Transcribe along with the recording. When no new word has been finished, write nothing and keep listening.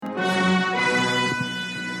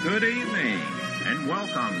Good evening, and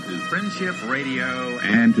welcome to Friendship Radio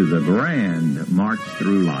and to the grand March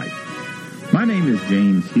Through Life. My name is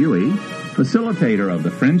James Huey, facilitator of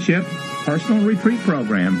the Friendship Personal Retreat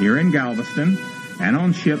Program here in Galveston and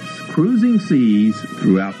on ships cruising seas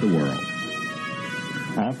throughout the world.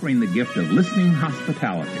 Offering the gift of listening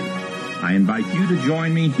hospitality, I invite you to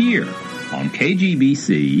join me here on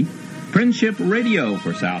KGBC, Friendship Radio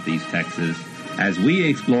for Southeast Texas, as we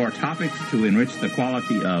explore topics to enrich the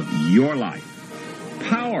quality of your life,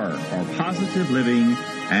 power for positive living,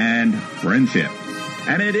 and friendship.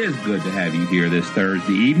 And it is good to have you here this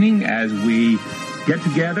Thursday evening as we get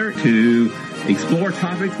together to explore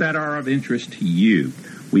topics that are of interest to you.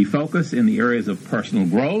 We focus in the areas of personal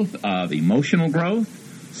growth, of emotional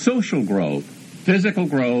growth, social growth, physical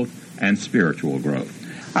growth, and spiritual growth.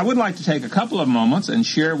 I would like to take a couple of moments and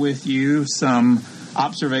share with you some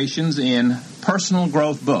observations in personal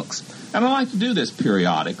growth books. And I like to do this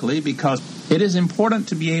periodically because it is important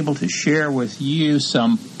to be able to share with you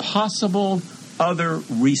some possible other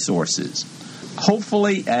resources.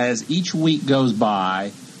 Hopefully, as each week goes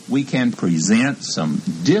by, we can present some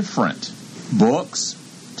different books,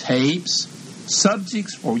 tapes,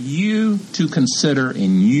 subjects for you to consider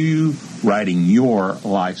in you writing your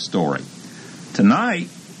life story. Tonight,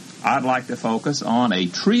 I'd like to focus on a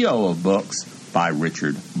trio of books by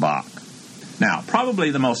Richard Bach. Now,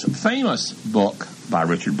 probably the most famous book by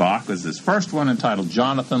Richard Bach was this first one entitled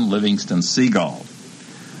Jonathan Livingston Seagull.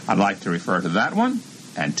 I'd like to refer to that one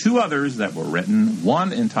and two others that were written,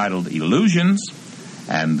 one entitled Illusions,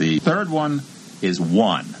 and the third one is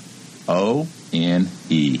One,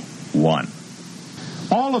 O-N-E, One.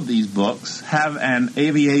 All of these books have an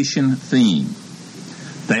aviation theme.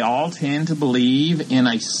 They all tend to believe in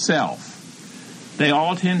a self. They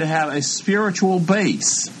all tend to have a spiritual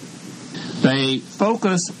base. They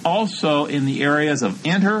focus also in the areas of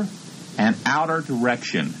inner and outer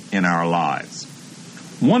direction in our lives.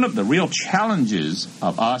 One of the real challenges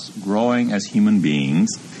of us growing as human beings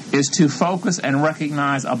is to focus and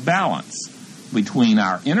recognize a balance between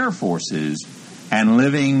our inner forces and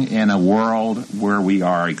living in a world where we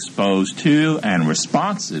are exposed to and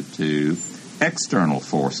responsive to external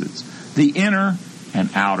forces, the inner and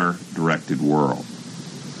outer directed world.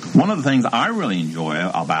 One of the things I really enjoy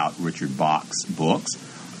about Richard Bach's books,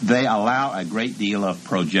 they allow a great deal of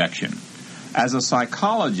projection. As a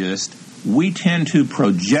psychologist, we tend to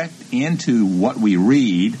project into what we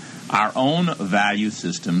read our own value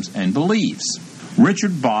systems and beliefs.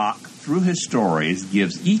 Richard Bach, through his stories,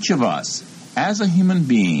 gives each of us, as a human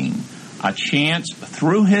being, a chance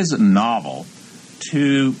through his novel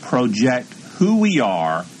to project who we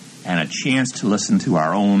are and a chance to listen to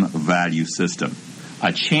our own value system.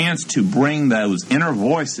 A chance to bring those inner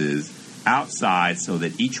voices outside so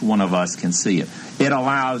that each one of us can see it. It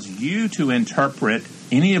allows you to interpret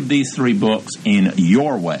any of these three books in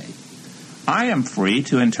your way. I am free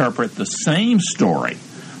to interpret the same story,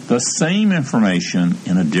 the same information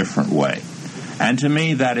in a different way. And to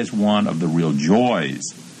me, that is one of the real joys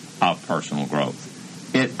of personal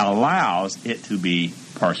growth. It allows it to be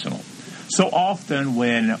personal. So often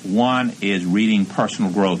when one is reading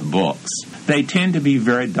personal growth books, they tend to be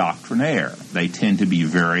very doctrinaire. They tend to be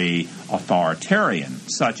very authoritarian,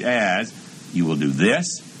 such as, you will do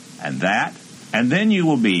this and that, and then you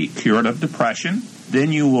will be cured of depression,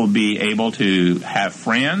 then you will be able to have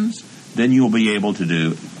friends, then you will be able to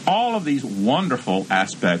do all of these wonderful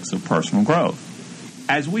aspects of personal growth.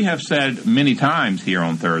 As we have said many times here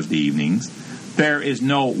on Thursday evenings, there is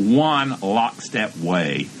no one lockstep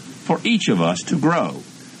way for each of us to grow.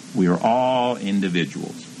 We are all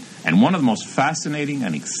individuals. And one of the most fascinating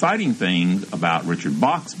and exciting things about Richard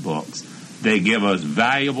Bach's books, they give us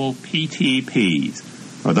valuable PTPs.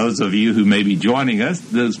 For those of you who may be joining us,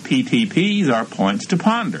 those PTPs are points to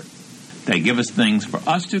ponder. They give us things for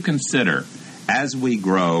us to consider as we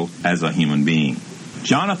grow as a human being.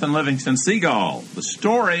 Jonathan Livingston Seagull, the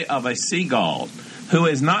story of a seagull who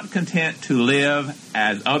is not content to live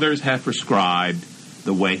as others have prescribed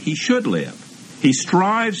the way he should live. He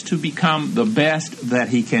strives to become the best that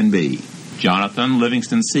he can be. Jonathan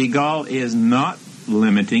Livingston Seagull is not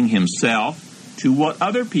limiting himself to what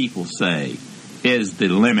other people say is the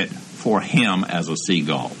limit for him as a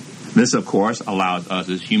seagull. This, of course, allows us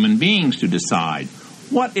as human beings to decide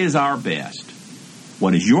what is our best,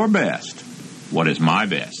 what is your best, what is my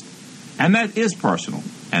best. And that is personal,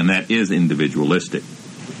 and that is individualistic.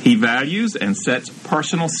 He values and sets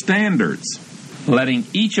personal standards, letting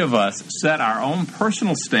each of us set our own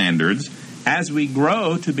personal standards as we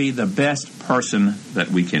grow to be the best person that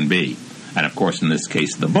we can be. And of course, in this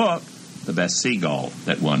case, the book, the best seagull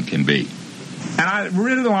that one can be. And I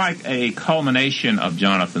really like a culmination of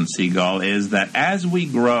Jonathan Seagull is that as we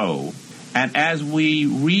grow and as we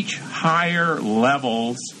reach higher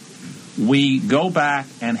levels, we go back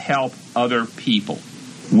and help other people.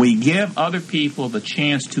 We give other people the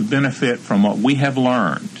chance to benefit from what we have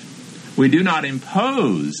learned. We do not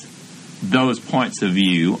impose those points of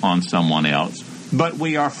view on someone else, but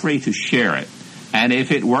we are free to share it. And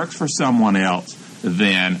if it works for someone else,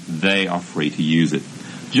 then they are free to use it.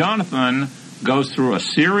 Jonathan goes through a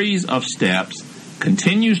series of steps,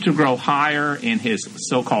 continues to grow higher in his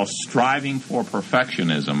so-called striving for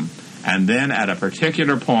perfectionism, and then at a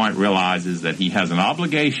particular point realizes that he has an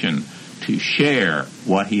obligation to share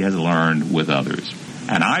what he has learned with others.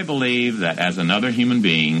 And I believe that as another human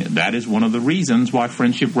being, that is one of the reasons why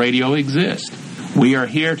Friendship Radio exists. We are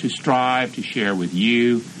here to strive to share with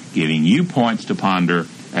you, giving you points to ponder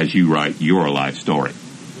as you write your life story.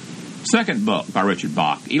 Second book by Richard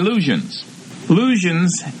Bach, Illusions.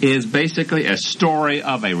 Illusions is basically a story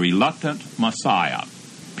of a reluctant Messiah.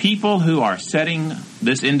 People who are setting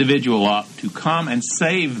this individual up to come and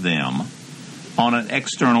save them on an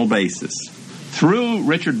external basis. Through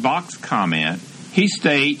Richard Bach's comment, he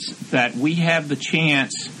states that we have the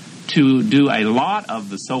chance to do a lot of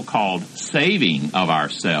the so-called saving of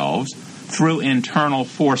ourselves through internal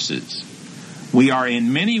forces. We are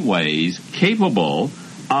in many ways capable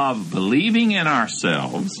of believing in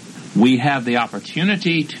ourselves. We have the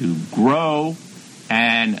opportunity to grow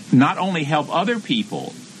and not only help other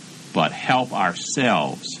people, but help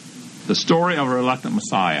ourselves. The story of a reluctant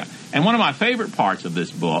Messiah. And one of my favorite parts of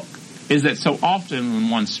this book is that so often when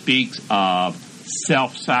one speaks of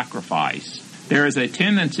self-sacrifice, there is a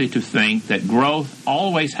tendency to think that growth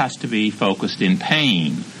always has to be focused in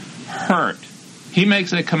pain, hurt. He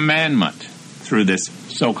makes a commandment through this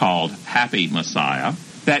so-called happy Messiah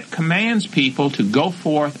that commands people to go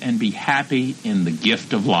forth and be happy in the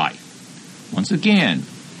gift of life. Once again,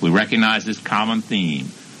 we recognize this common theme.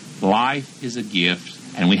 Life is a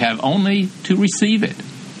gift, and we have only to receive it.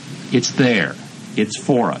 It's there. It's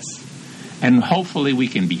for us. And hopefully we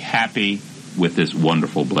can be happy with this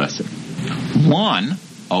wonderful blessing. One,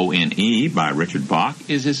 O-N-E, by Richard Bach,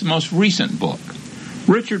 is his most recent book.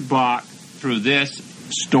 Richard Bach, through this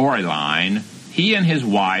storyline, he and his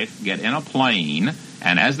wife get in a plane,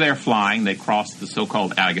 and as they're flying, they cross the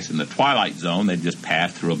so-called, I guess in the twilight zone, they just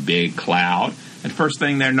pass through a big cloud. And first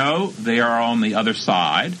thing they know, they are on the other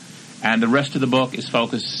side, and the rest of the book is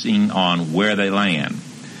focusing on where they land.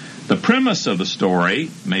 The premise of the story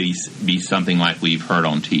may be something like we've heard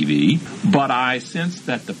on TV, but I sense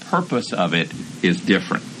that the purpose of it is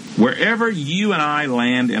different. Wherever you and I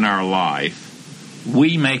land in our life,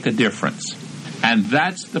 we make a difference. And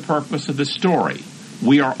that's the purpose of the story.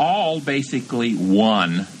 We are all basically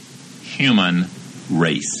one human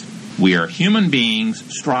race. We are human beings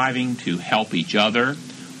striving to help each other.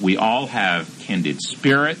 We all have kindred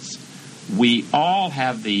spirits. We all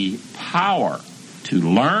have the power to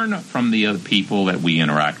learn from the other people that we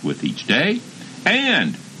interact with each day.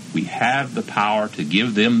 And we have the power to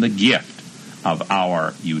give them the gift of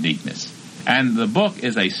our uniqueness. And the book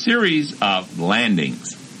is a series of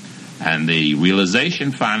landings. And the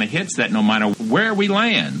realization finally hits that no matter where we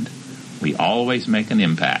land, we always make an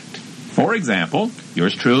impact. For example,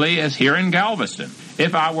 yours truly is here in Galveston.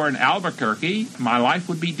 If I were in Albuquerque, my life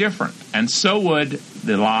would be different. And so would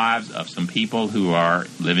the lives of some people who are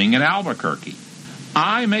living in Albuquerque.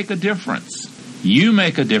 I make a difference. You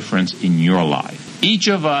make a difference in your life. Each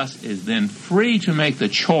of us is then free to make the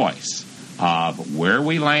choice of where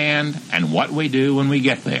we land and what we do when we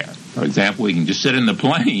get there. For example, we can just sit in the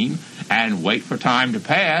plane and wait for time to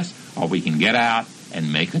pass, or we can get out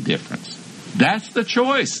and make a difference. That's the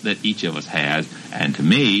choice that each of us has, and to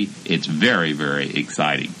me, it's very, very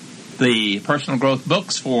exciting. The personal growth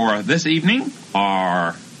books for this evening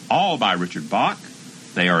are all by Richard Bach.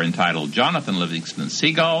 They are entitled Jonathan Livingston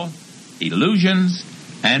Seagull, Illusions,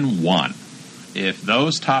 and One. If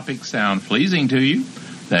those topics sound pleasing to you,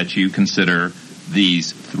 that you consider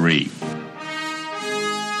these three.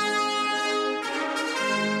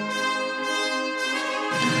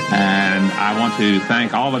 And I want to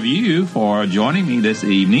thank all of you for joining me this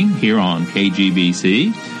evening here on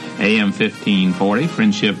KGBC, AM 1540,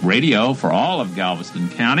 Friendship Radio for all of Galveston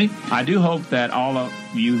County. I do hope that all of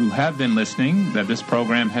you who have been listening, that this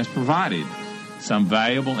program has provided some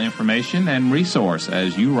valuable information and resource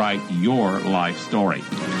as you write your life story.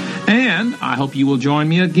 And I hope you will join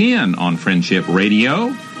me again on Friendship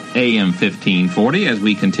Radio, AM 1540, as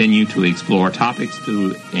we continue to explore topics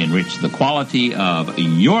to enrich the quality of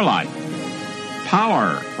your life.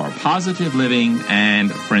 Power for positive living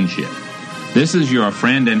and friendship. This is your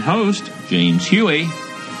friend and host, James Huey.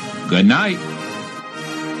 Good night.